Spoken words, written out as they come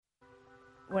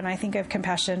When I think of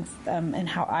compassion and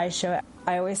how I show it,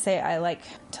 I always say I like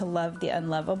to love the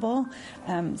unlovable.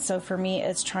 So for me,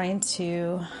 it's trying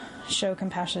to show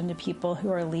compassion to people who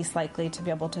are least likely to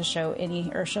be able to show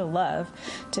love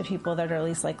to people that are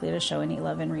least likely to show any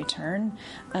love in return.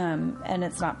 And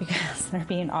it's not because they're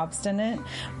being obstinate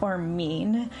or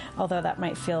mean, although that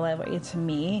might feel that way to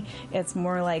me. It's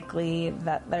more likely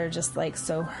that they're just like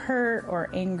so hurt or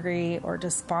angry or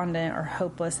despondent or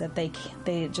hopeless that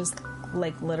they just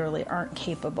like literally aren't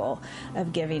capable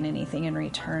of giving anything in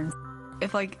return.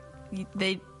 If like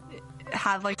they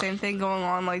have like same thing going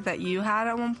on like that you had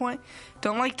at one point,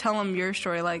 don't like tell them your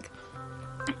story like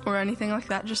or anything like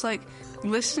that. Just like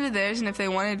listen to theirs, and if they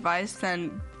want advice,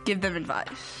 then give them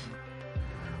advice.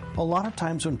 A lot of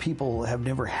times when people have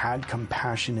never had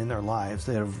compassion in their lives,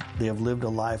 they have lived a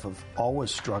life of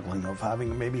always struggling, of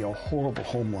having maybe a horrible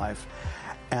home life,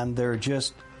 and they're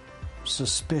just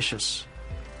suspicious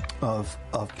of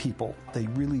people. They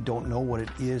really don't know what it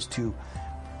is to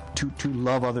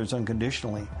love others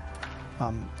unconditionally.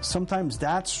 Sometimes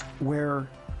that's where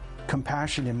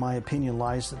compassion, in my opinion,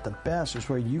 lies at the best, is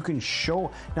where you can show,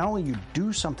 not only you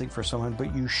do something for someone,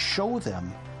 but you show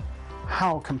them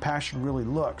how compassion really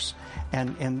looks,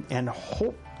 and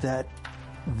hope that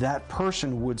that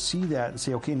person would see that and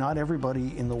say, okay, not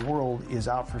everybody in the world is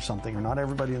out for something, or not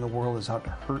everybody in the world is out to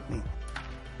hurt me.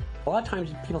 A lot of times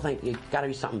people think it's got to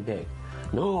be something big.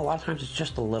 No, a lot of times it's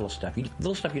just the little stuff.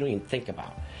 Little stuff you don't even think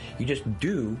about. You just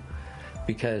do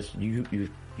because you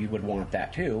would want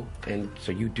that too, and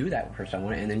so you do that for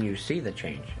someone, and then you see the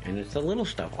change. And it's the little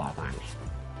stuff a lot of times.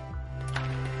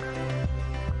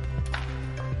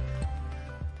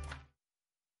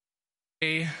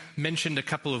 I mentioned a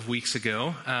couple of weeks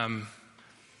ago,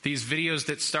 these videos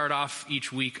that start off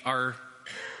each week are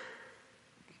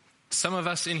some of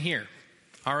us in here,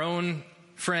 our own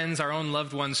friends, our own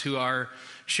loved ones who are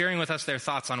sharing with us their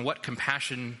thoughts on what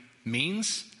compassion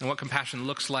means and what compassion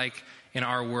looks like in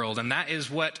our world. And that is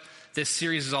what this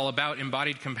series is all about,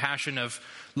 embodied compassion, of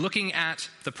looking at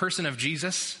the person of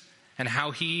Jesus and how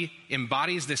he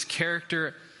embodies this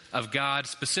character of God,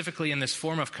 specifically in this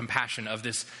form of compassion, of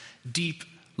this deep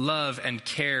love and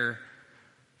care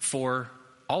for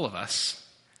all of us,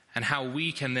 and how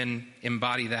we can then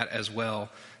embody that as well,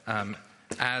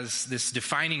 as this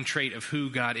defining trait of who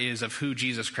God is, of who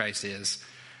Jesus Christ is.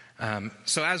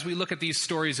 So as we look at these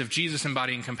stories of Jesus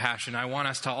embodying compassion, I want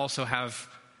us to also have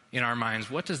in our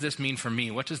minds, what does this mean for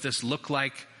me? What does this look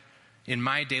like in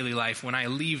my daily life when I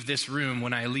leave this room,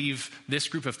 when I leave this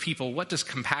group of people? What does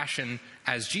compassion,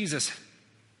 as Jesus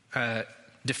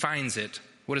defines it,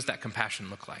 what does that compassion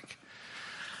look like?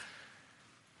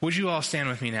 Would you all stand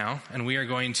with me now? And we are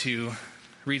going to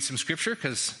read some scripture,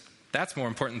 because that's more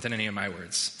important than any of my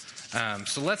words.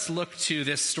 So let's look to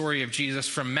this story of Jesus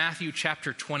from Matthew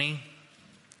chapter 20,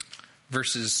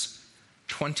 verses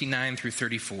 29 through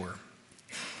 34.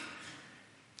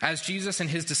 As Jesus and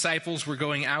his disciples were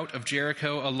going out of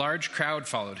Jericho, a large crowd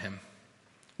followed him.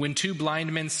 When two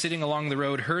blind men sitting along the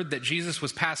road heard that Jesus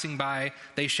was passing by,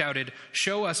 they shouted,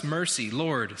 "Show us mercy,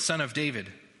 Lord, Son of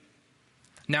David."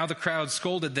 Now the crowd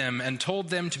scolded them and told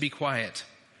them to be quiet.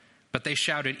 But they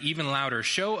shouted even louder,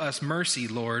 "Show us mercy,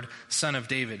 Lord, Son of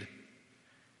David."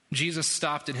 Jesus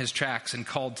stopped in his tracks and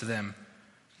called to them.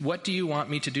 "What do you want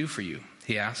me to do for you?"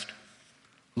 he asked.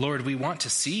 "Lord, we want to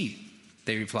see,"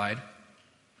 they replied.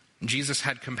 Jesus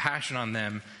had compassion on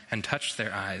them and touched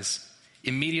their eyes.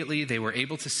 Immediately they were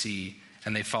able to see,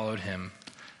 and they followed him.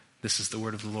 This is the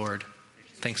word of the Lord.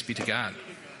 Thanks be to God.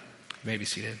 You may be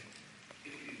seated.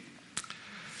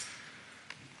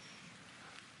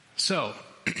 So,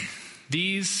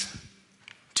 these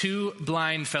two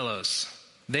blind fellows,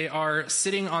 they are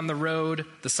sitting on the road,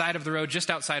 the side of the road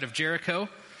just outside of Jericho.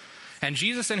 And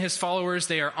Jesus and his followers,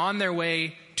 they are on their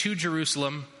way to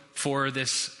Jerusalem for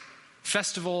this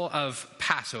festival of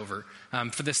Passover,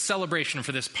 for this celebration,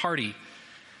 for this party.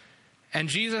 And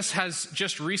Jesus has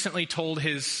just recently told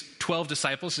his 12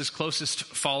 disciples, his closest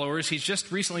followers, he's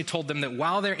just recently told them that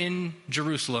while they're in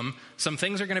Jerusalem, some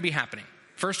things are going to be happening.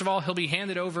 First of all, he'll be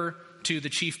handed over to the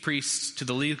chief priests, to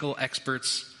the legal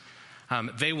experts.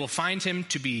 They will find him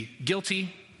to be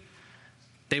guilty.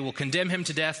 They will condemn him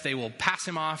to death. They will pass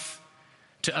him off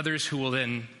to others who will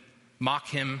then mock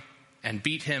him and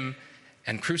beat him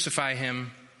and crucify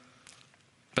him.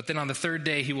 But then on the third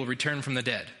day, he will return from the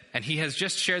dead. And he has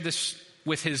just shared this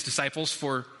with his disciples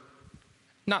for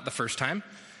not the first time.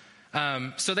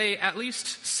 So they at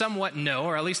least somewhat know,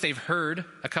 or at least they've heard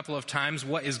a couple of times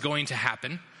what is going to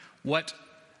happen, what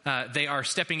they are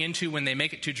stepping into when they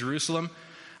make it to Jerusalem.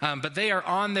 But they are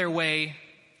on their way.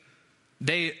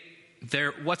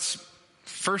 What's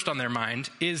first on their mind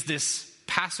is this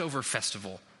Passover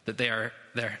festival that they're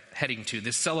heading to,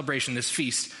 this celebration, this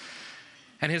feast.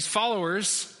 And his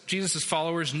followers, Jesus'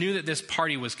 followers, knew that this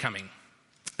party was coming.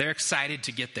 They're excited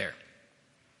to get there.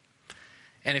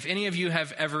 And if any of you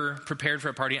have ever prepared for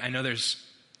a party, I know is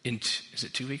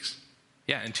it 2 weeks?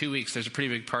 Yeah, in 2 weeks, there's a pretty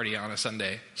big party on a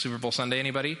Sunday. Super Bowl Sunday,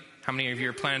 anybody? How many of you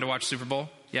are planning to watch Super Bowl?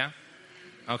 Yeah?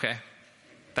 Okay.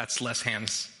 That's less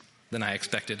hands than I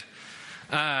expected.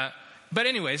 But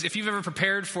anyways, if you've ever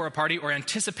prepared for a party or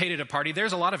anticipated a party,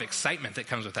 there's a lot of excitement that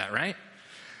comes with that, right?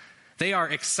 They are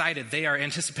excited. They are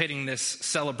anticipating this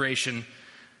celebration.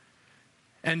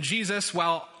 And Jesus,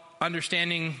 while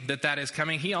understanding that that is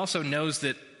coming, he also knows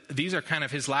that these are kind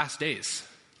of his last days.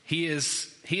 He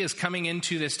is coming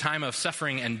into this time of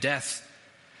suffering and death,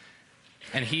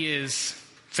 and he is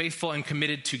faithful and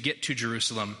committed to get to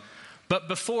Jerusalem. But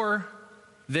before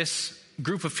this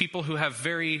group of people who have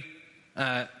very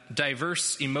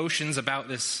diverse emotions about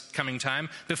this coming time,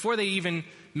 before they even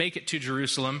make it to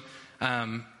Jerusalem,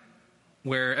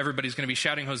 where everybody's going to be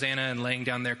shouting Hosanna and laying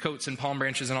down their coats and palm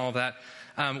branches and all of that,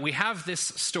 we have this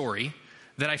story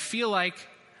that I feel like,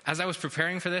 as I was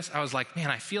preparing for this, I was like, man,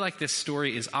 I feel like this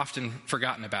story is often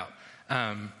forgotten about.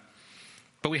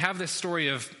 But we have this story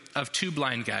of two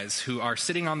blind guys who are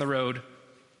sitting on the road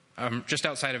just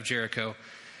outside of Jericho.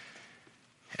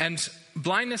 And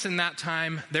blindness in that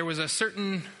time, there was a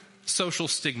certain social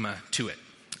stigma to it.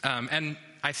 And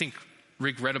I think,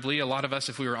 regrettably, a lot of us,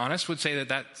 if we were honest, would say that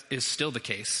that is still the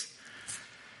case.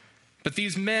 But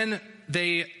these men,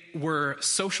 they were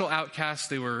social outcasts.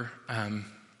 They were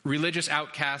religious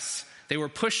outcasts. They were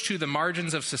pushed to the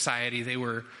margins of society. They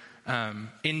were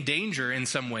in danger in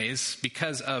some ways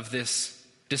because of this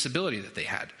disability that they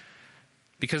had.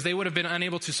 Because they would have been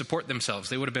unable to support themselves.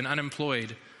 They would have been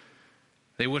unemployed.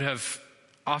 They would have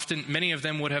many of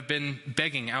them would have been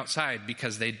begging outside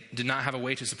because they did not have a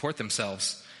way to support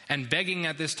themselves. And begging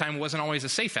at this time wasn't always a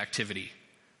safe activity.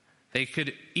 They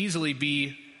could easily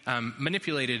be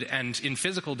manipulated and in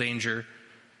physical danger.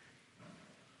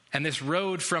 And this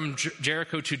road from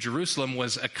Jericho to Jerusalem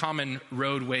was a common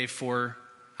roadway for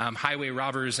highway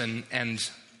robbers and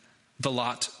the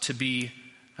lot to be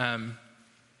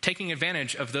taking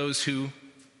advantage of those who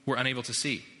were unable to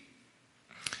see.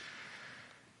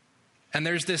 And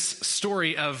there's this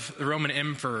story of the Roman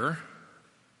emperor.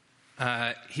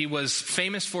 He was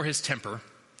famous for his temper.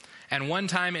 And one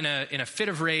time in a fit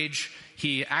of rage,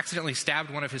 he accidentally stabbed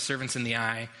one of his servants in the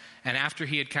eye. And after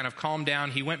he had kind of calmed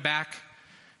down, he went back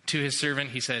to his servant.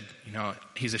 He said,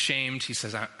 he's ashamed. He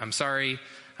says, I'm sorry.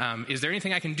 Is there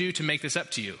anything I can do to make this up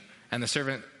to you? And the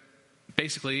servant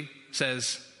basically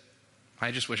says,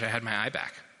 I just wish I had my eye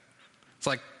back. It's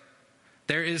like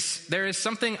there is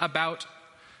something about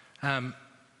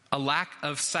a lack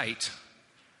of sight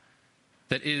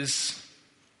that is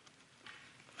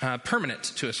permanent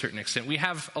to a certain extent. We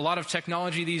have a lot of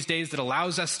technology these days that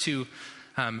allows us to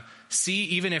see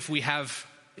even if we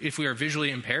are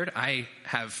visually impaired. I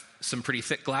have some pretty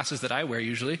thick glasses that I wear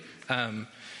usually,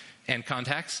 and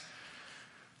contacts.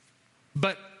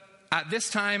 But at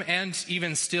this time, and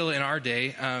even still in our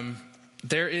day,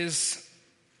 there is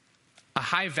a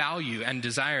high value and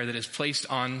desire that is placed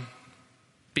on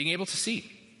being able to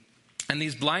see. And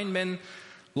these blind men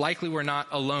likely were not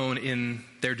alone in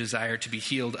their desire to be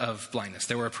healed of blindness.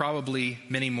 There were probably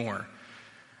many more.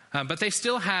 But they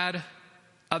still had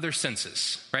other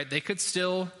senses, right? They could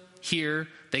still hear.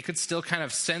 They could still kind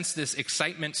of sense this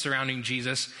excitement surrounding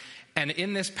Jesus. And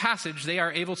in this passage, they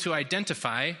are able to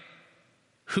identify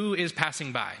who is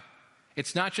passing by.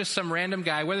 It's not just some random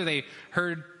guy, whether they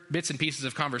heard bits and pieces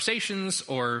of conversations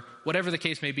or whatever the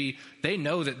case may be. They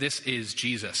know that this is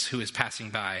Jesus who is passing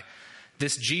by.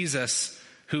 This Jesus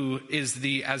who is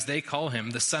as they call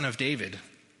him, the Son of David.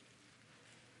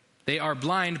 They are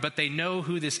blind, but they know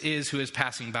who this is who is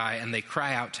passing by, and they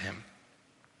cry out to him.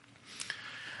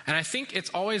 And I think it's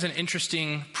always an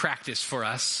interesting practice for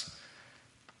us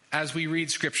as we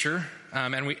read Scripture,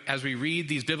 as we read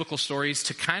these biblical stories,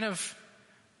 to kind of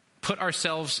put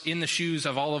ourselves in the shoes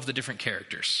of all of the different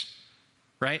characters,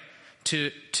 right?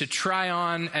 To try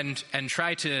on and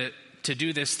try to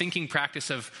do this thinking practice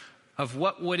of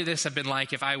what would this have been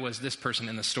like if I was this person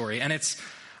in the story. And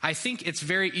I think it's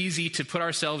very easy to put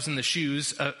ourselves in the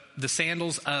shoes, the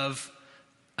sandals of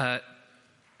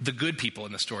the good people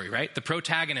in the story, right? The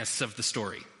protagonists of the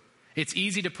story. It's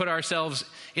easy to put ourselves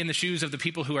in the shoes of the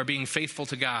people who are being faithful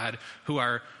to God, who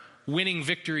are winning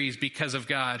victories because of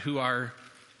God, who are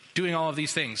doing all of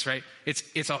these things, right?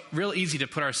 It's real easy to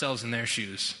put ourselves in their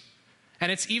shoes.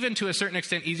 And it's even to a certain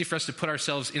extent easy for us to put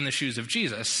ourselves in the shoes of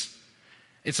Jesus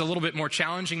It's a little bit more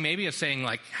challenging maybe of saying,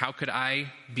 like, how could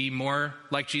I be more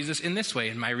like Jesus in this way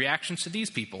in my reactions to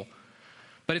these people?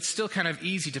 But it's still kind of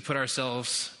easy to put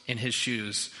ourselves in his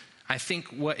shoes. I think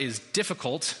what is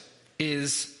difficult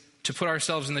is to put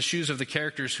ourselves in the shoes of the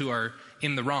characters who are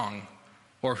in the wrong,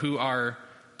 or who are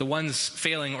the ones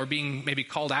failing or being maybe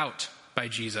called out by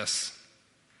Jesus.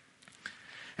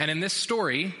 And in this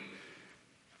story,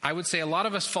 I would say a lot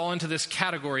of us fall into this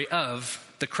category of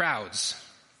the crowds.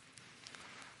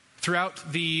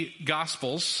 Throughout the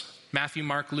Gospels, Matthew,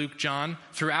 Mark, Luke, John,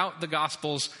 throughout the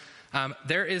Gospels,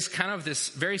 there is kind of this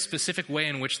very specific way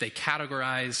in which they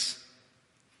categorize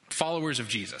followers of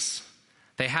Jesus.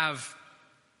 They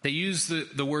use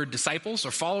the word disciples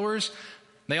or followers.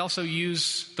 They also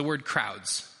use the word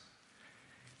crowds.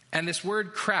 And this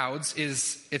word crowds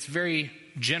it's very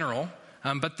general,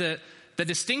 but the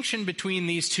distinction between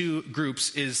these two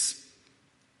groups is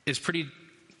pretty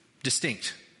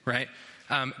distinct, right?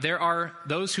 There are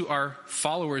those who are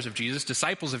followers of Jesus,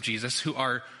 disciples of Jesus, who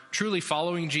are truly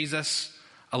following Jesus,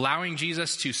 allowing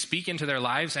Jesus to speak into their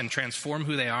lives and transform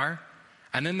who they are.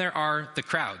 And then there are the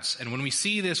crowds. And when we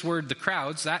see this word, the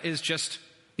crowds, that is just,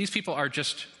 these people are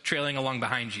just trailing along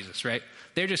behind Jesus, right?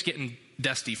 They're just getting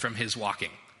dusty from his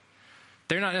walking.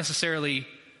 They're not necessarily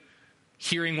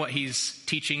hearing what he's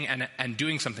teaching and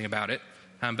doing something about it,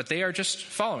 but they are just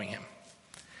following him.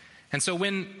 And so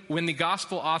when the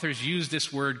gospel authors use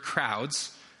this word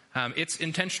crowds, it's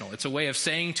intentional. It's a way of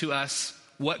saying to us,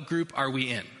 what group are we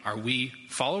in? Are we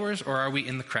followers or are we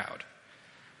in the crowd?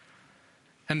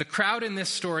 And the crowd in this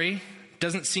story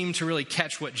doesn't seem to really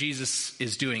catch what Jesus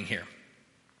is doing here.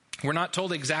 We're not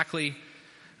told exactly,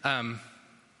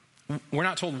 we're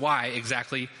not told why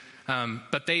exactly,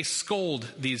 but they scold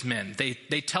these men.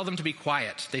 They tell them to be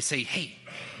quiet. They say, hey,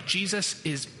 Jesus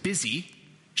is busy.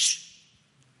 Shh.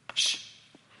 Shh.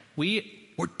 We're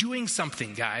doing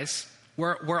something, guys.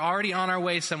 We're already on our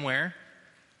way somewhere.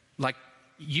 Like,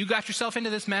 you got yourself into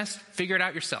this mess, figure it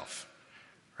out yourself,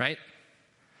 right?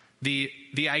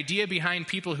 The idea behind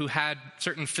people who had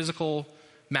certain physical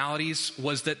maladies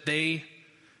was that they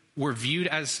were viewed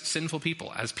as sinful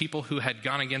people, as people who had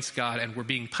gone against God and were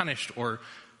being punished or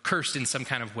cursed in some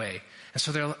kind of way. And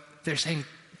so they're saying,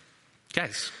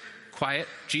 guys, quiet.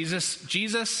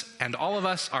 Jesus and all of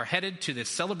us are headed to this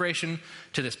celebration,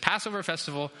 to this Passover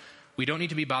festival. We don't need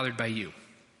to be bothered by you.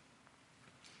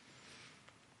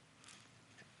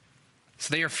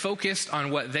 So they are focused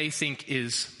on what they think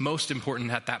is most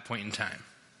important at that point in time.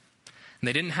 And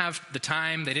they didn't have the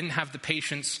time, they didn't have the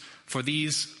patience for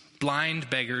these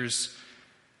blind beggars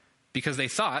because they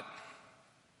thought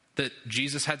that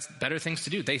Jesus had better things to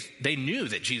do. They knew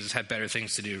that Jesus had better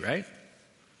things to do, right?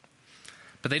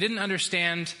 But they didn't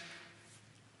understand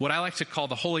what I like to call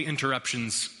the holy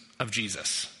interruptions of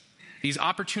Jesus. These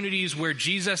opportunities where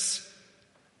Jesus,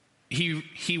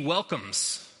 he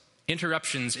welcomes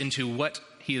interruptions into what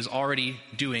he is already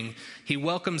doing. He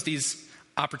welcomes these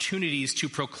opportunities to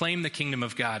proclaim the kingdom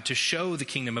of God, to show the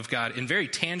kingdom of God in very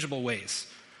tangible ways.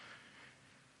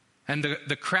 And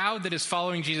the crowd that is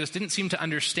following Jesus didn't seem to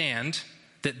understand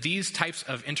that these types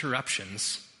of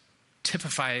interruptions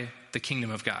typify the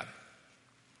kingdom of God.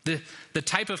 The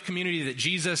type of community that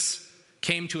Jesus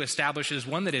came to establish is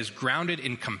one that is grounded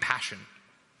in compassion.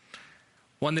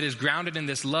 One that is grounded in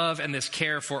this love and this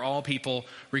care for all people,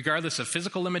 regardless of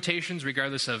physical limitations,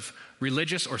 regardless of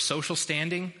religious or social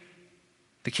standing.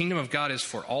 The kingdom of God is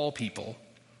for all people.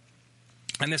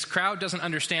 And this crowd doesn't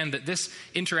understand that this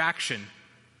interaction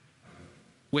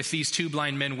with these two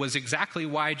blind men was exactly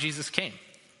why Jesus came.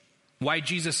 Why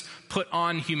Jesus put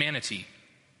on humanity.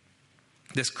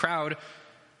 This crowd,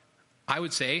 I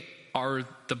would say, are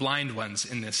the blind ones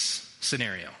in this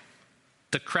scenario.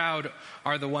 The crowd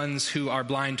are the ones who are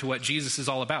blind to what Jesus is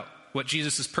all about, what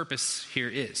Jesus' purpose here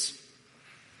is.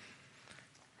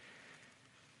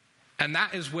 And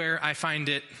that is where I find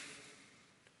it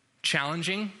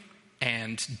challenging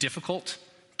and difficult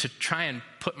to try and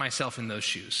put myself in those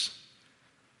shoes.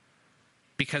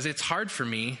 Because it's hard for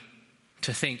me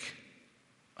to think,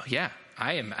 oh yeah,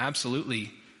 I am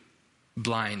absolutely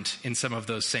blind in some of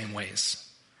those same ways.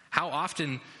 How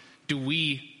often do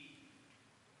we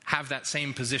have that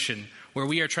same position where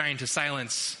we are trying to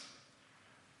silence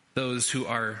those who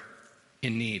are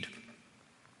in need?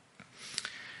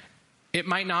 It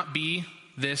might not be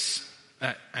this,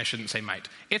 I shouldn't say might.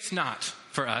 It's not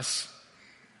for us.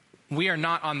 We are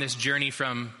not on this journey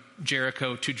from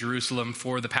Jericho to Jerusalem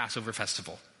for the Passover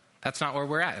festival. That's not where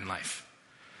we're at in life.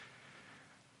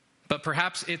 But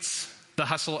perhaps it's the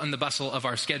hustle and the bustle of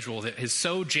our schedule that is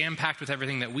so jam-packed with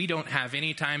everything that we don't have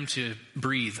any time to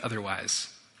breathe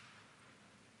otherwise.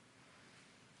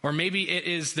 Or maybe it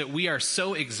is that we are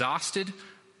so exhausted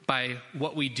by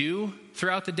what we do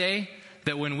throughout the day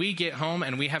that when we get home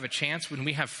and we have a chance, when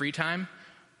we have free time,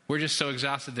 we're just so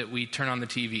exhausted that we turn on the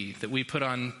TV, that we put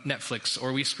on Netflix,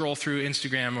 or we scroll through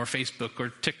Instagram or Facebook or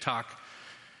TikTok,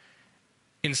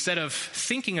 instead of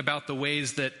thinking about the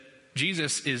ways that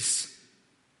Jesus is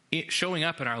showing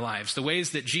up in our lives, the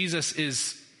ways that Jesus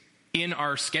is in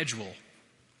our schedule.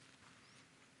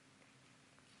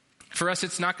 For us,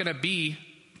 it's not going to be,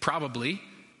 probably,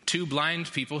 two blind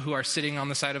people who are sitting on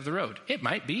the side of the road. It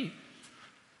might be,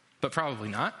 but probably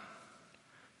not.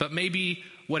 But maybe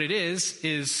what it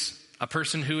is a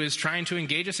person who is trying to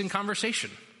engage us in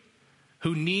conversation,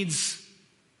 who needs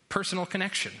personal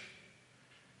connection.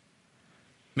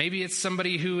 Maybe it's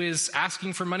somebody who is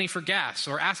asking for money for gas,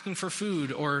 or asking for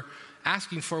food, or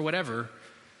asking for whatever.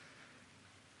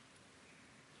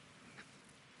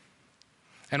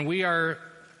 And we are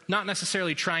not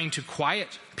necessarily trying to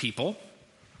quiet people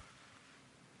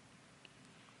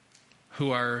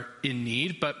who are in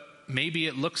need, but maybe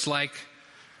it looks like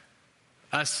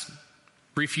us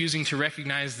refusing to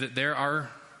recognize that there are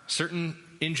certain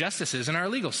injustices in our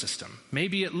legal system.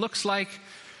 Maybe it looks like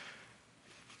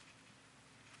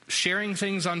sharing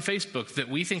things on Facebook that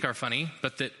we think are funny,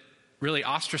 but that really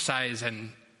ostracize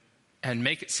and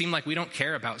make it seem like we don't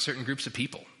care about certain groups of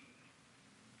people.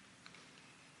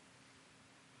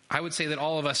 I would say that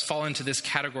all of us fall into this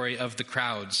category of the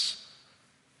crowds.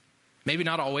 Maybe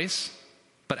not always,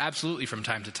 but absolutely from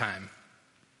time to time.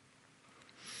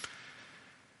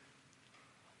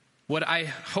 What I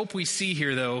hope we see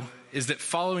here, though, is that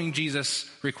following Jesus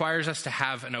requires us to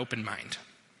have an open mind.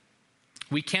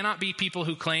 We cannot be people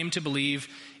who claim to believe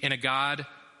in a God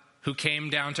who came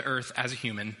down to earth as a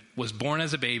human, was born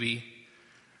as a baby,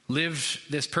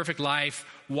 lived this perfect life,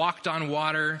 walked on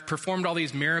water, performed all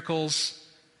these miracles,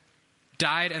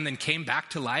 died, and then came back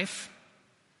to life.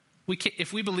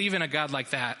 If we believe in a God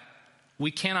like that,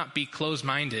 we cannot be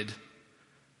closed-minded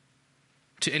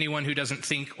to anyone who doesn't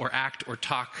think or act or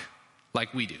talk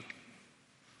like we do.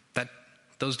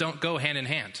 Those don't go hand in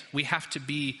hand. We have to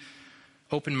be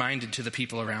open-minded to the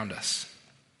people around us.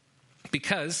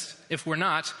 Because if we're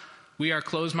not, we are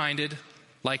closed-minded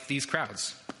like these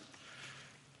crowds.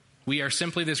 We are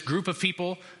simply this group of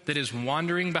people that is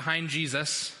wandering behind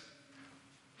Jesus,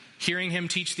 hearing him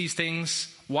teach these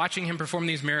things, watching him perform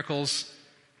these miracles,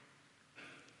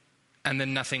 and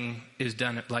then nothing is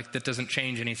done, like that doesn't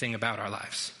change anything about our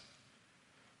lives.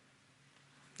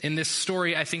 In this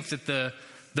story, I think that the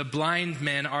blind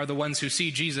men are the ones who see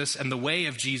Jesus and the way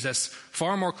of Jesus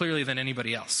far more clearly than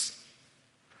anybody else.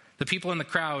 The people in the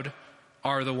crowd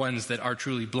are the ones that are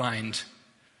truly blind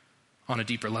on a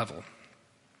deeper level.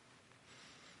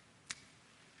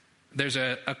 There's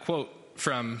a quote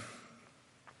from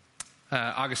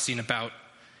Augustine about,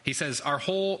 he says, "Our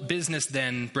whole business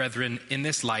then, brethren, in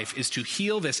this life is to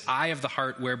heal this eye of the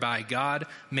heart whereby God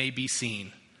may be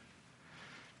seen."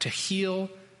 To heal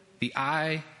the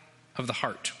eye of the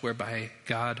heart whereby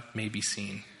God may be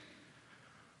seen.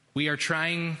 We are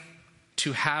trying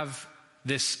to have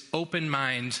this open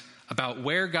mind about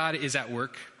where God is at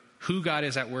work, who God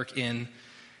is at work in,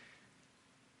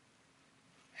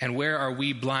 and where are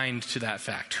we blind to that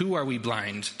fact? Who are we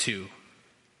blind to?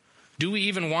 Do we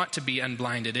even want to be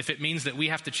unblinded? If it means that we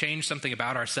have to change something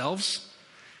about ourselves,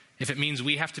 if it means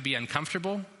we have to be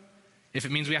uncomfortable, if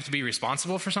it means we have to be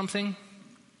responsible for something,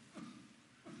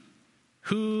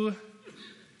 who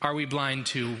are we blind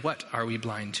to? What are we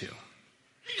blind to?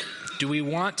 Do we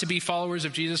want to be followers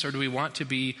of Jesus, or do we want to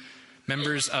be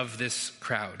members of this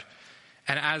crowd?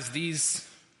 And as these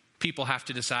people have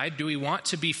to decide, do we want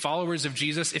to be followers of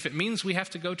Jesus if it means we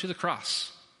have to go to the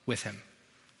cross with him?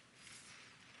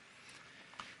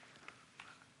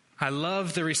 I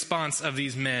love the response of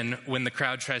these men when the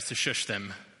crowd tries to shush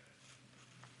them.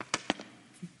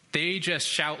 They just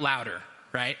shout louder,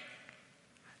 right?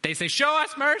 They say, "Show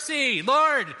us mercy,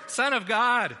 Lord, Son of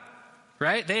God,"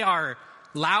 right? They are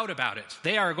loud about it.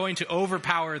 They are going to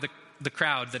overpower the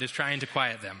crowd that is trying to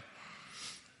quiet them.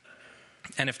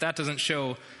 And if that doesn't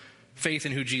show faith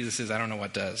in who Jesus is, I don't know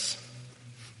what does.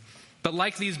 But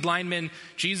like these blind men,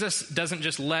 Jesus doesn't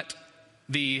just let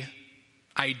the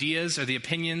ideas or the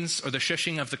opinions or the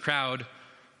shushing of the crowd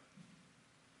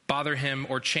bother him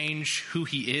or change who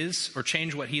he is or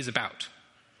change what he's about.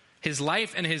 His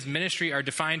life and his ministry are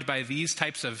defined by these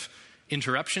types of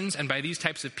interruptions and by these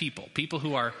types of people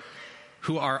who are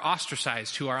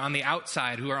ostracized, who are on the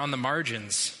outside, who are on the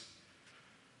margins,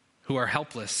 who are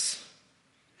helpless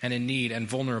and in need and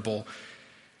vulnerable.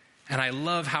 And I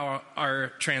love how our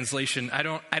translation, I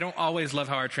don't always love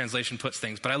how our translation puts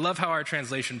things, but I love how our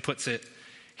translation puts it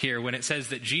here when it says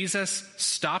that Jesus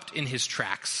stopped in his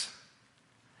tracks.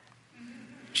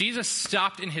 Jesus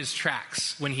stopped in his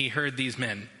tracks when he heard these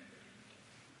men.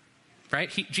 Right?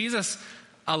 Jesus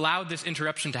allowed this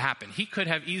interruption to happen. He could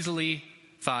have easily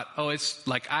thought, oh, it's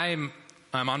like I'm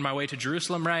on my way to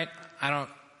Jerusalem, right? I don't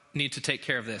need to take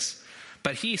care of this.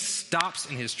 But he stops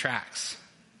in his tracks.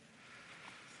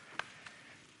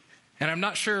 And I'm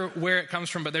not sure where it comes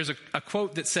from, but there's a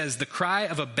quote that says, "The cry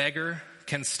of a beggar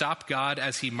can stop God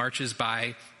as he marches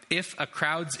by, if a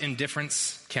crowd's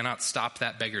indifference cannot stop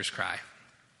that beggar's cry."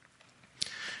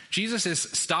 Jesus is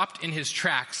stopped in his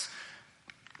tracks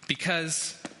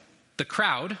because the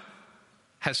crowd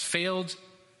has failed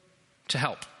to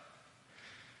help.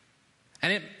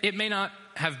 And it may not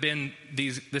have been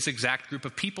this exact group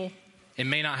of people. It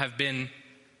may not have been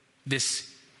this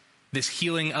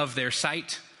healing of their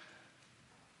sight.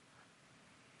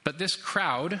 But this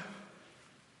crowd,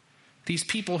 these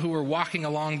people who were walking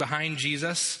along behind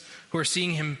Jesus, who are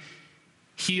seeing him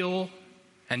heal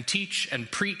and teach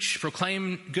and preach,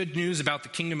 proclaim good news about the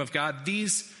kingdom of God,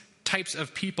 these types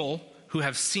of people who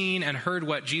have seen and heard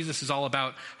what Jesus is all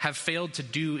about have failed to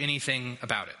do anything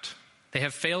about it. They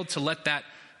have failed to let that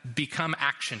become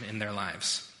action in their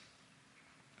lives.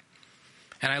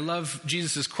 And I love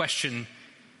Jesus' question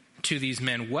to these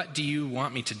men, what do you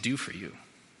want me to do for you?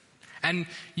 And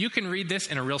you can read this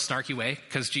in a real snarky way,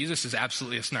 because Jesus is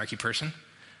absolutely a snarky person.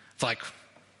 It's like,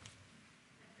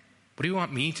 what do you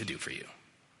want me to do for you?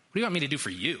 What do you want me to do for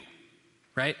you?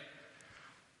 Right?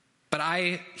 But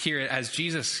I hear it as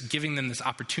Jesus giving them this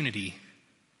opportunity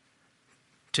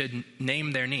to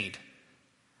name their need.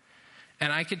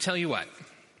 And I could tell you what,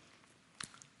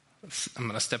 I'm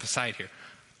going to step aside here.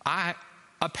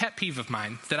 A pet peeve of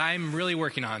mine that I'm really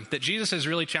working on, that Jesus is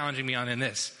really challenging me on in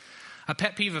this, a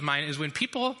pet peeve of mine is when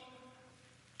people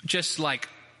just like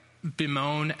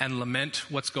bemoan and lament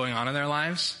what's going on in their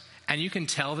lives, and you can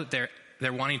tell that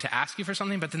they're wanting to ask you for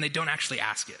something, but then they don't actually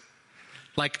ask it.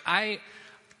 Like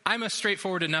I'm a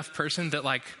straightforward enough person that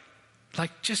like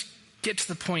just get to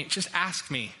the point, just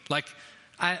ask me. Like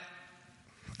I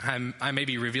may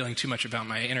be revealing too much about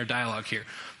my inner dialogue here,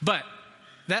 but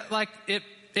that like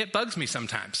it bugs me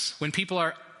sometimes when people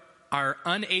are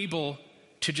unable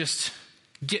to just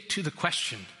get to the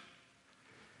question.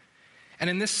 And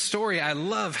in this story, I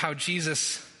love how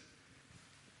Jesus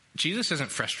isn't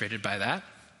frustrated by that.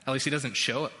 At least he doesn't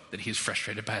show it that he's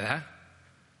frustrated by that.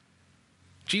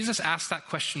 Jesus asks that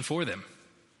question for them.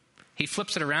 He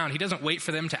flips it around. He doesn't wait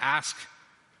for them to ask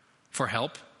for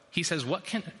help. He says, what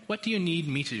do you need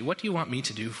me to do? What do you want me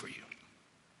to do for you?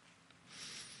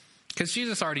 Because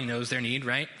Jesus already knows their need,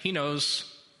 right? He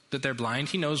knows that they're blind.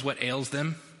 He knows what ails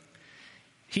them.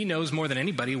 He knows more than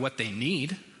anybody what they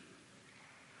need.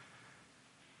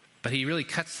 But he really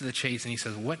cuts to the chase and he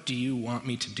says, what do you want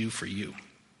me to do for you?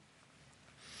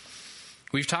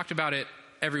 We've talked about it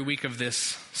every week of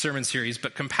this sermon series,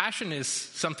 but compassion is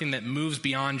something that moves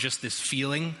beyond just this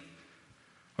feeling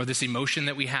or this emotion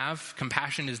that we have.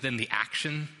 Compassion is then the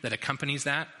action that accompanies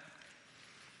that.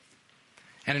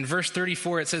 And in verse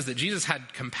 34, it says that Jesus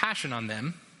had compassion on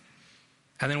them.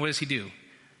 And then what does he do?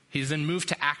 He's then moved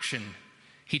to action.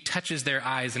 He touches their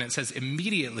eyes, and it says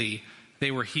immediately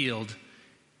they were healed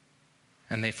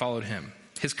and they followed him.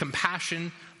 His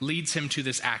compassion leads him to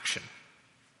this action.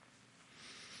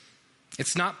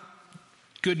 It's not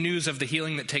good news of the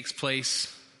healing that takes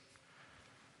place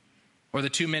or the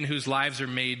two men whose lives are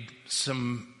made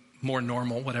some more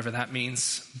normal, whatever that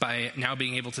means, by now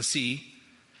being able to see.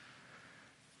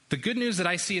 The good news that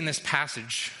I see in this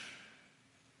passage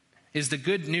is the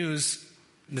good news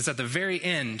that's at the very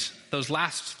end, those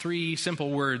last three simple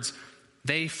words,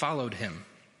 they followed him.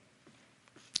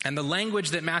 And the language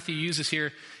that Matthew uses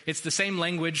here, it's the same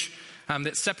language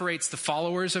that separates the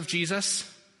followers of Jesus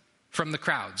from the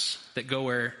crowds that go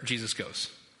where Jesus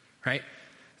goes, right?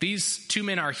 These two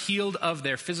men are healed of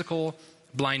their physical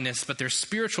blindness, but their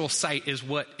spiritual sight is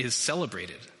what is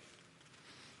celebrated.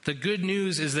 The good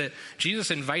news is that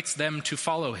Jesus invites them to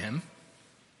follow him.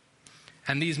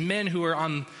 And these men who are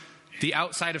on the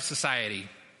outside of society,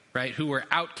 right, who were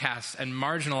outcast and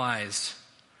marginalized,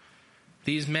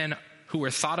 these men who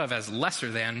were thought of as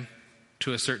lesser than,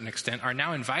 to a certain extent, are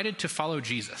now invited to follow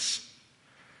Jesus.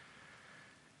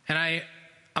 And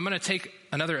I'm going to take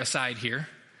another aside here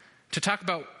to talk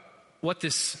about what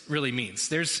this really means.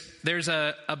 There's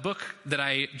a book that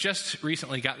I just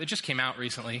recently got, that just came out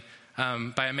recently,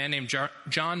 by a man named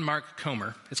John Mark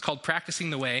Comer. It's called Practicing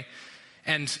the Way.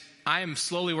 And I am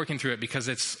slowly working through it because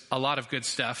it's a lot of good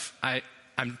stuff.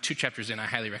 I'm 2 chapters in. I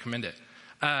highly recommend it.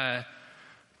 But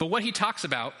what he talks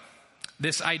about,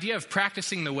 this idea of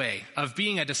practicing the way, of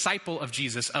being a disciple of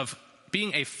Jesus, of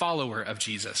being a follower of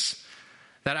Jesus.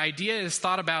 That idea is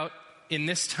thought about in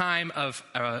this time of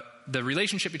the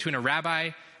relationship between a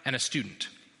rabbi and a student.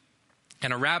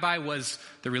 And a rabbi was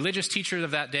the religious teacher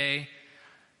of that day.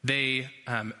 They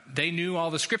knew all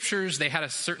the scriptures. They had a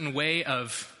certain way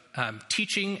of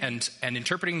teaching and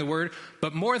interpreting the word.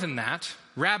 But more than that,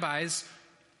 rabbis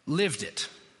lived it.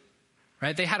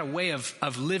 Right? They had a way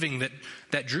of living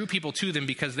that drew people to them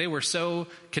because they were so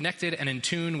connected and in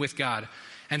tune with God.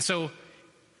 And so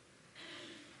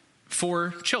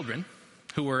for children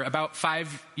who were about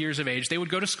 5 years of age, they would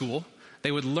go to school.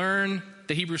 They would learn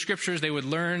the Hebrew scriptures. They would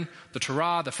learn the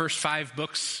Torah, the first 5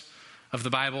 books of the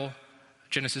Bible,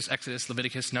 Genesis, Exodus,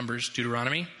 Leviticus, Numbers,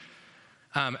 Deuteronomy.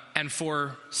 And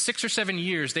for 6 or 7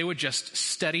 years, they would just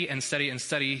study and study and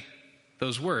study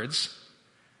those words.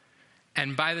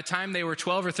 And by the time they were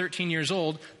 12 or 13 years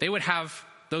old, they would have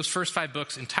those first 5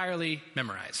 books entirely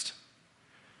memorized.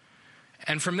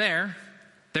 And from there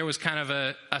was kind of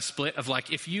a split of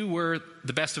like, if you were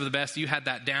the best of the best, you had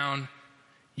that down,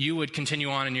 you would continue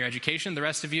on in your education. The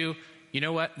rest of you, you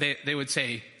know what? They would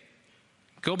say,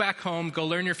 go back home, go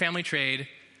learn your family trade,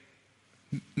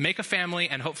 make a family,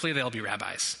 and hopefully they'll be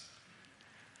rabbis.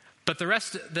 But the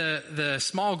rest, the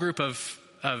small group of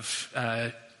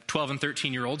 12 and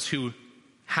 13-year-olds who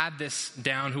had this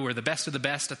down, who were the best of the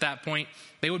best at that point,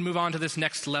 they would move on to this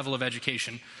next level of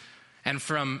education. And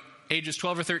from ages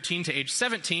 12 or 13 to age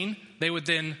 17, they would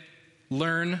then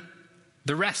learn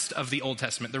the rest of the Old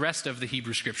Testament, the rest of the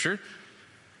Hebrew scripture.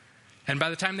 And by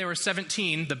the time they were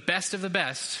 17, the best of the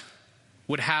best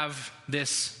would have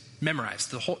this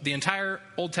memorized. The entire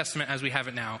Old Testament as we have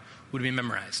it now would be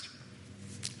memorized.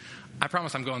 I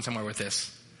promise I'm going somewhere with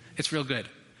this. It's real good.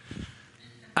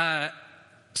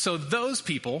 So those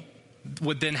people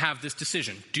would then have this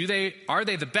decision. Are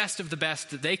they the best of the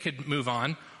best that they could move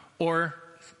on, or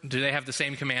do they have the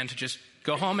same command to just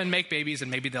go home and make babies and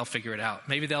maybe they'll figure it out?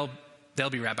 Maybe they'll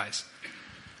be rabbis.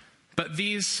 But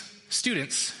these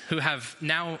students who have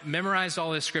now memorized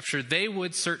all this scripture, they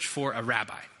would search for a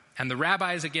rabbi. And the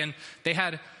rabbis, again, they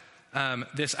had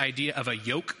this idea of a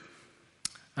yoke,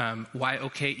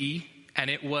 Y-O-K-E, and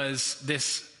it was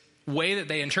this way that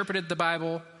they interpreted the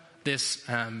Bible, this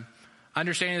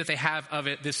understanding that they have of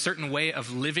it, this certain way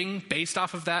of living based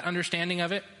off of that understanding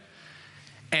of it.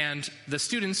 And the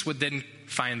students would then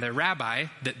find their rabbi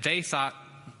that they thought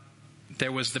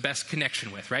there was the best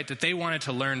connection with, right? That they wanted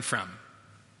to learn from.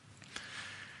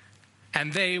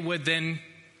 And they would then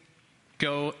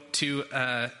go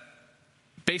to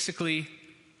basically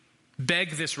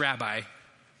beg this rabbi,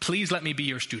 please let me be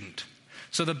your student.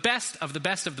 So the best of the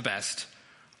best of the best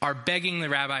are begging the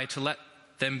rabbi to let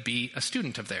them be a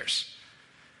student of theirs.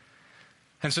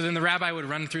 And so then the rabbi would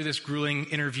run through this grueling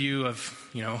interview of,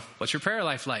 what's your prayer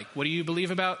life like? What do you believe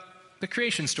about the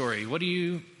creation story? What do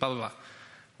you, blah, blah, blah.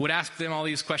 Would ask them all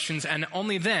these questions. And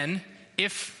only then,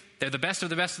 if they're the best of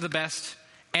the best of the best,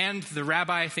 and the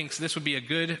rabbi thinks this would be a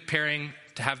good pairing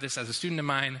to have this as a student of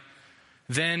mine,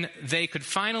 then they could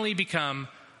finally become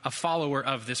a follower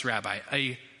of this rabbi,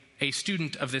 a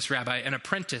student of this rabbi, an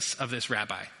apprentice of this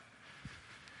rabbi.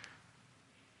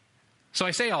 So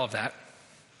I say all of that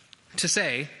to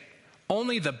say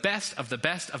only the best of the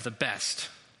best of the best,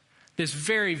 this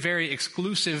very, very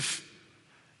exclusive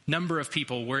number of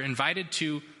people were invited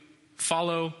to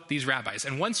follow these rabbis.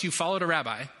 And once you followed a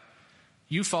rabbi,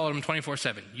 you followed him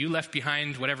 24/7. You left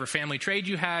behind whatever family trade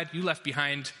you had, you left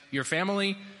behind your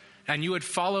family, and you would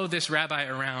follow this rabbi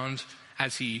around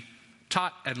as he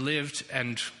taught and lived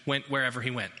and went wherever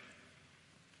he went.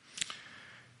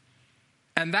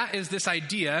 And that is this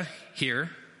idea here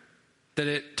that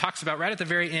it talks about right at the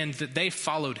very end, that they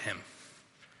followed him,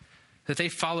 that they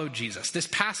followed Jesus. This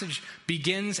passage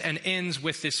begins and ends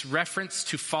with this reference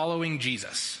to following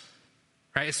Jesus,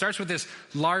 right? It starts with this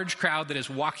large crowd that is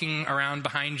walking around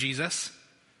behind Jesus,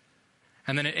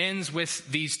 and then it ends with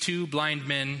these 2 blind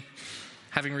men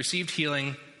having received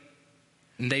healing,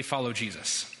 and they follow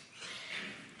Jesus.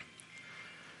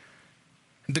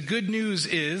 The good news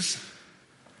is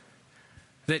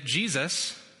that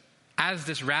Jesus, as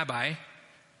this rabbi,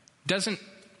 doesn't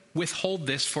withhold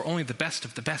this for only the best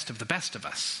of the best of the best of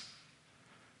us.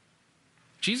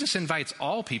 Jesus invites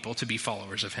all people to be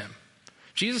followers of him.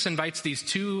 Jesus invites these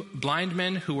 2 blind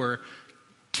men who were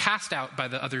cast out by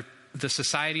the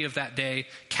society of that day,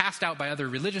 cast out by other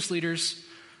religious leaders,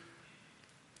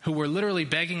 who were literally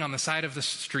begging on the side of the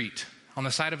street, on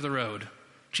the side of the road.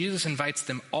 Jesus invites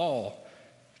them all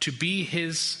to be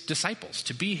his disciples,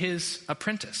 to be his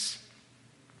apprentice.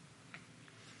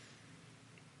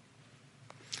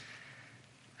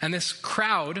 And this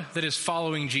crowd that is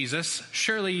following Jesus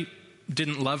surely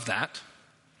didn't love that.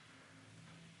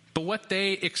 But what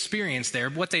they experienced there,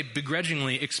 what they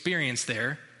begrudgingly experienced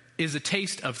there, is a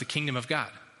taste of the kingdom of God.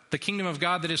 The kingdom of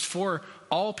God that is for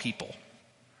all people,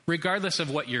 regardless of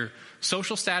what your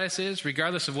social status is,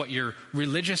 regardless of what your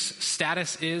religious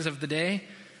status is of the day.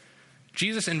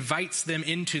 Jesus invites them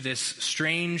into this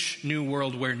strange new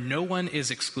world where no one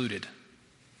is excluded.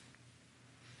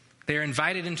 They are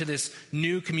invited into this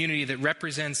new community that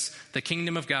represents the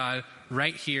kingdom of God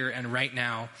right here and right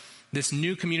now. This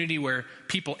new community where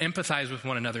people empathize with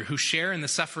one another, who share in the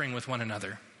suffering with one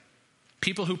another.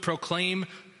 People who proclaim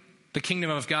the kingdom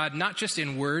of God, not just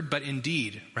in word, but in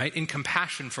deed, right? In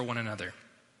compassion for one another.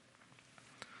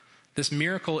 This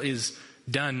miracle is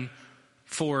done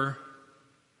for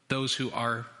those who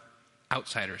are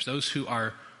outsiders, those who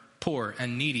are poor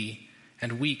and needy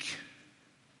and weak.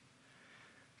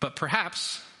 But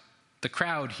perhaps the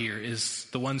crowd here is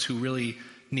the ones who really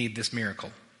need this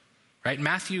miracle, right?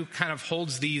 Matthew kind of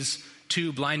holds these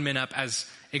two blind men up as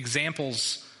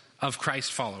examples of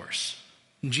Christ followers.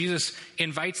 Jesus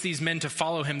invites these men to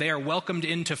follow him. They are welcomed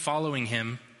into following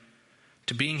him,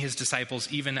 to being his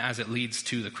disciples, even as it leads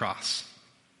to the cross.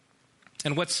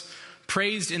 And what's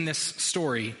praised in this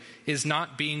story is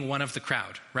not being one of the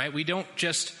crowd, right? We don't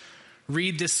just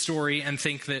read this story and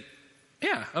think that,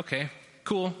 yeah, okay,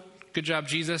 cool, good job,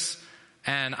 Jesus,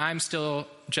 and I'm still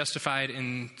justified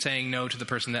in saying no to the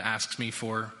person that asks me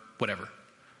for whatever.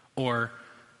 Or,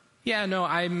 yeah, no,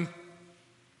 I'm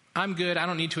good. I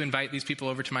don't need to invite these people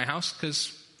over to my house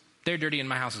because they're dirty and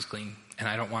my house is clean, and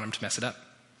I don't want them to mess it up.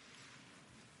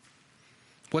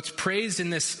 What's praised in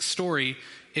this story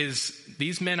is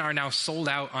these men are now sold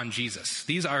out on Jesus.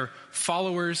 These are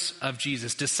followers of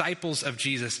Jesus, disciples of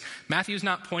Jesus. Matthew's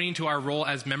not pointing to our role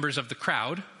as members of the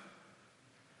crowd,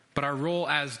 but our role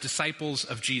as disciples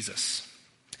of Jesus.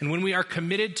 And when we are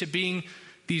committed to being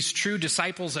these true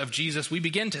disciples of Jesus, we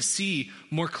begin to see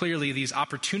more clearly these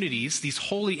opportunities, these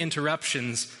holy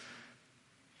interruptions,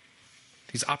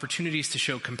 these opportunities to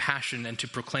show compassion and to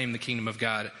proclaim the kingdom of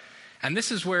God. And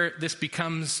this is where this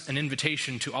becomes an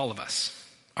invitation to all of us.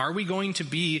 Are we going to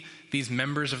be these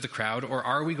members of the crowd, or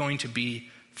are we going to be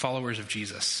followers of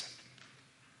Jesus?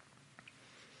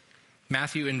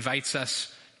 Matthew invites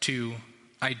us to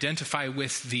identify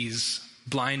with these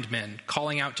blind men,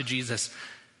 calling out to Jesus,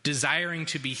 desiring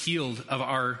to be healed of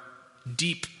our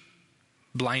deep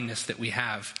blindness that we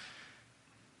have,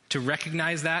 to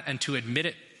recognize that and to admit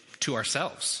it to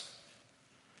ourselves.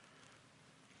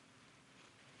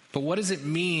 But what does it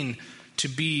mean to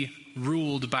be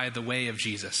ruled by the way of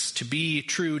Jesus, to be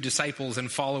true disciples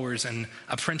and followers and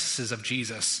apprentices of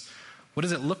Jesus? What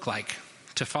does it look like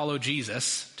to follow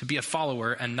Jesus, to be a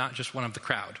follower and not just one of the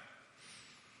crowd?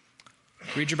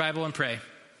 Read your Bible and pray.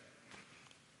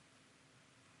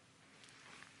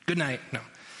 Good night.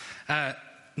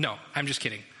 No, I'm just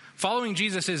kidding. Following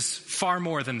Jesus is far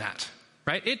more than that,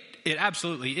 right? It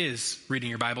absolutely is reading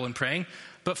your Bible and praying,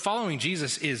 but following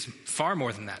Jesus is far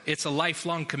more than that. It's a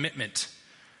lifelong commitment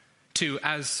to,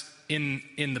 as in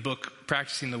the book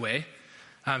Practicing the Way,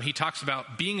 he talks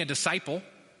about being a disciple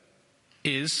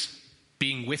is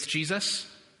being with Jesus,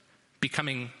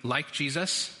 becoming like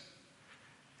Jesus,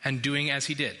 and doing as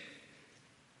he did.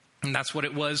 And that's what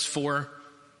it was for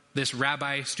this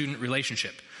rabbi-student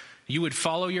relationship. You would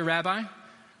follow your rabbi,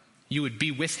 you would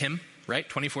be with him, right,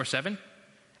 24/7.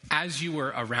 As you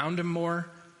were around him more,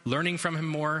 learning from him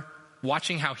more,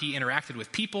 watching how he interacted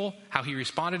with people, how he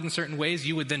responded in certain ways,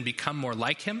 you would then become more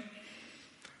like him.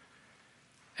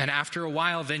 And after a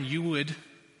while, then you would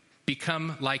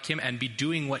become like him and be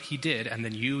doing what he did, and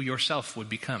then you yourself would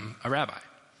become a rabbi.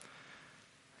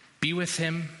 Be with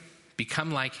him,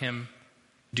 become like him,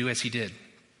 do as he did.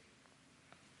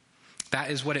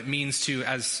 That is what it means to,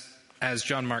 as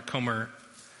John Mark Comer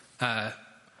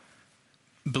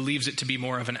believes it to be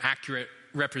more of an accurate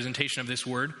representation of this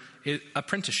word,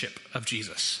 apprenticeship of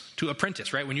Jesus. To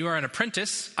apprentice, right? When you are an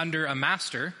apprentice under a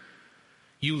master,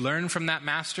 you learn from that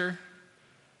master.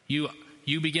 You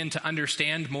begin to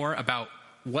understand more about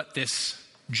what this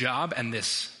job and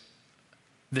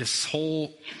this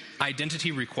whole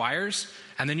identity requires,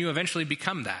 and then you eventually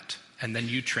become that, and then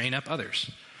you train up others.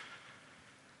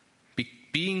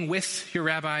 Being with your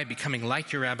rabbi, becoming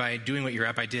like your rabbi, doing what your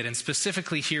rabbi did, and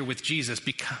specifically here with Jesus,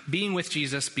 being with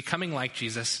Jesus, becoming like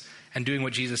Jesus, and doing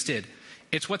what Jesus did.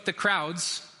 It's what the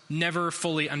crowds never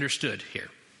fully understood here.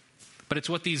 But it's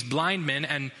what these blind men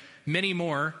and many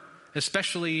more,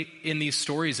 especially in these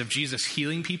stories of Jesus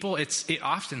healing people, it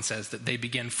often says that they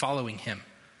begin following him.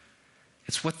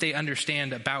 It's what they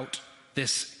understand about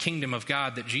this kingdom of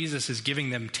God that Jesus is giving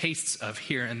them tastes of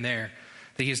here and there,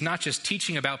 that he is not just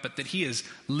teaching about, but that he is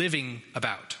living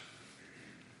about.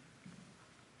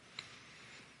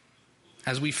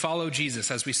 As we follow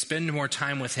Jesus, as we spend more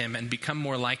time with him and become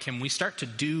more like him, we start to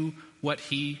do what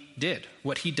he did,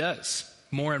 what he does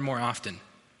more and more often.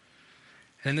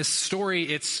 And in this story,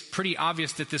 it's pretty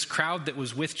obvious that this crowd that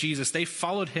was with Jesus, they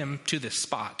followed him to this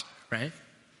spot, right?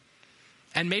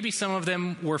 And maybe some of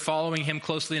them were following him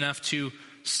closely enough to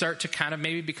start to kind of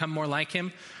maybe become more like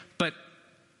him. But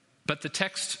the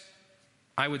text,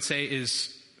 I would say,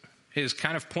 is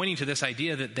kind of pointing to this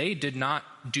idea that they did not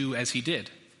do as he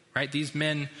did, right? These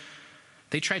men,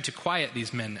 they tried to quiet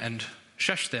these men and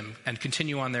shush them and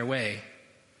continue on their way.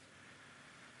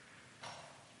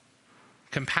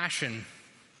 Compassion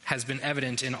has been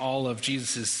evident in all of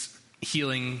Jesus'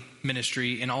 healing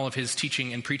ministry, in all of his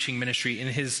teaching and preaching ministry, in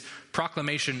his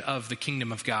proclamation of the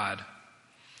kingdom of God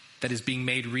that is being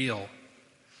made real.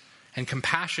 And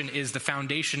compassion is the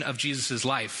foundation of Jesus'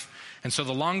 life. And so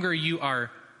the longer you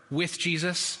are with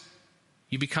Jesus,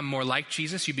 you become more like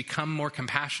Jesus, you become more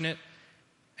compassionate,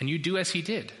 and you do as he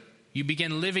did. You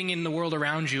begin living in the world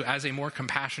around you as a more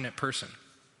compassionate person.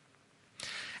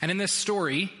 And in this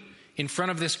story, in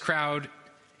front of this crowd,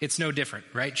 it's no different,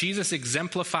 right? Jesus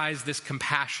exemplifies this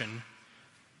compassion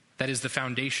that is the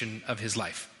foundation of his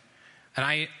life. And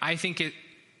I think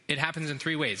it happens in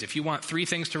three ways. If you want three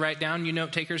things to write down, you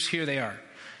note takers, here they are.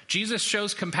 Jesus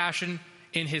shows compassion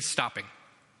in his stopping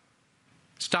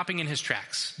in his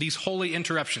tracks. These holy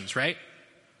interruptions, right?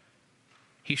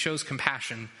 He shows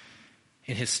compassion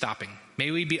in his stopping.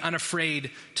 May we be unafraid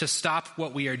to stop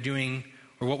what we are doing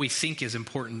or what we think is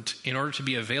important in order to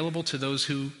be available to those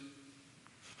who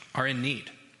are in need.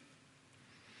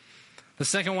 The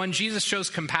second one, Jesus shows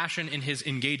compassion in his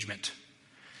engagement.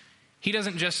 He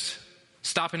doesn't just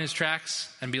stop in his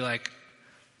tracks and be like,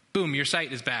 boom, your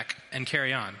sight is back, and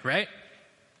carry on, right?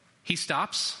 He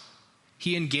stops,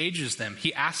 he engages them,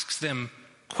 he asks them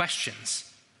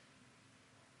questions.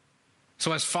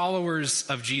 So as followers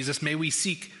of Jesus, may we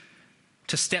seek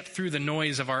to step through the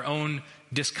noise of our own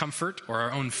discomfort or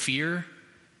our own fear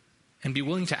and be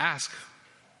willing to ask,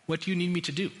 what do you need me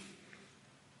to do?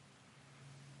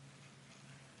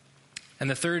 And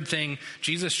the third thing,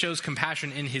 Jesus shows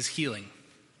compassion in his healing.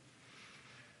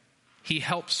 He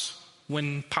helps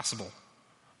when possible,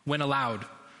 when allowed,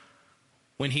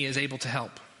 when he is able to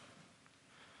help.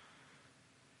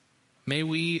 May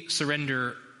we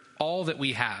surrender all that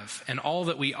we have and all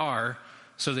that we are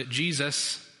so that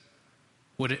Jesus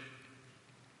would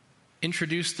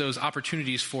introduce those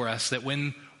opportunities for us, that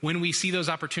when we see those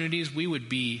opportunities, we would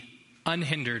be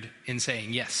unhindered in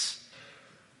saying, yes,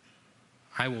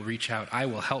 I will reach out, I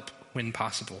will help when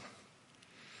possible.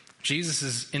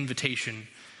 Jesus' invitation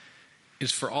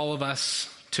is for all of us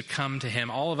to come to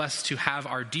him, all of us to have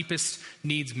our deepest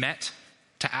needs met,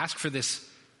 to ask for this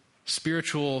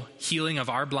spiritual healing of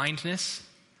our blindness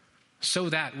so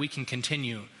that we can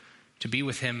continue to be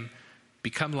with him,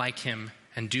 become like him,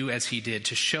 and do as he did,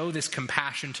 to show this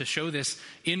compassion, to show this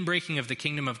inbreaking of the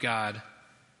kingdom of God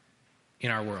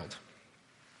in our world.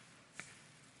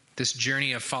 This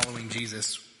journey of following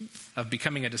Jesus, of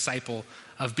becoming a disciple,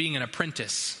 of being an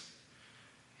apprentice,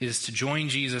 is to join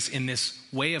Jesus in this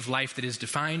way of life that is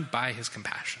defined by his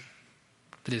compassion,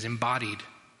 that is embodied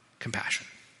compassion.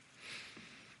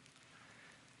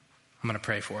 I'm going to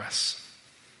pray for us.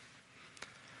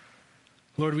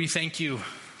 Lord, we thank you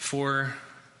for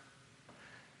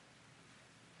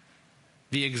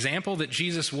the example that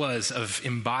Jesus was of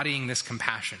embodying this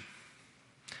compassion.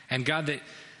 And God,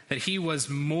 that he was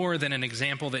more than an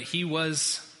example, that he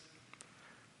was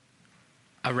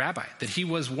a rabbi, that he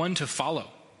was one to follow,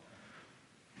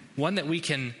 one that we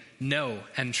can know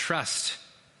and trust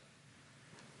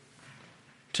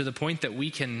to the point that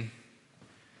we can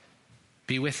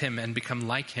be with him and become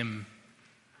like him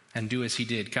and do as he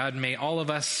did. God, may all of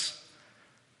us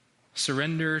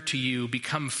surrender to you,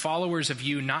 become followers of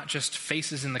you, not just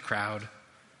faces in the crowd,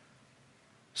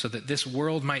 so that this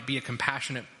world might be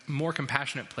a more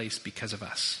compassionate place because of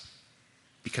us,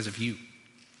 because of you.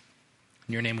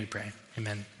 In your name we pray.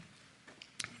 Amen.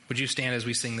 Would you stand as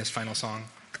we sing this final song?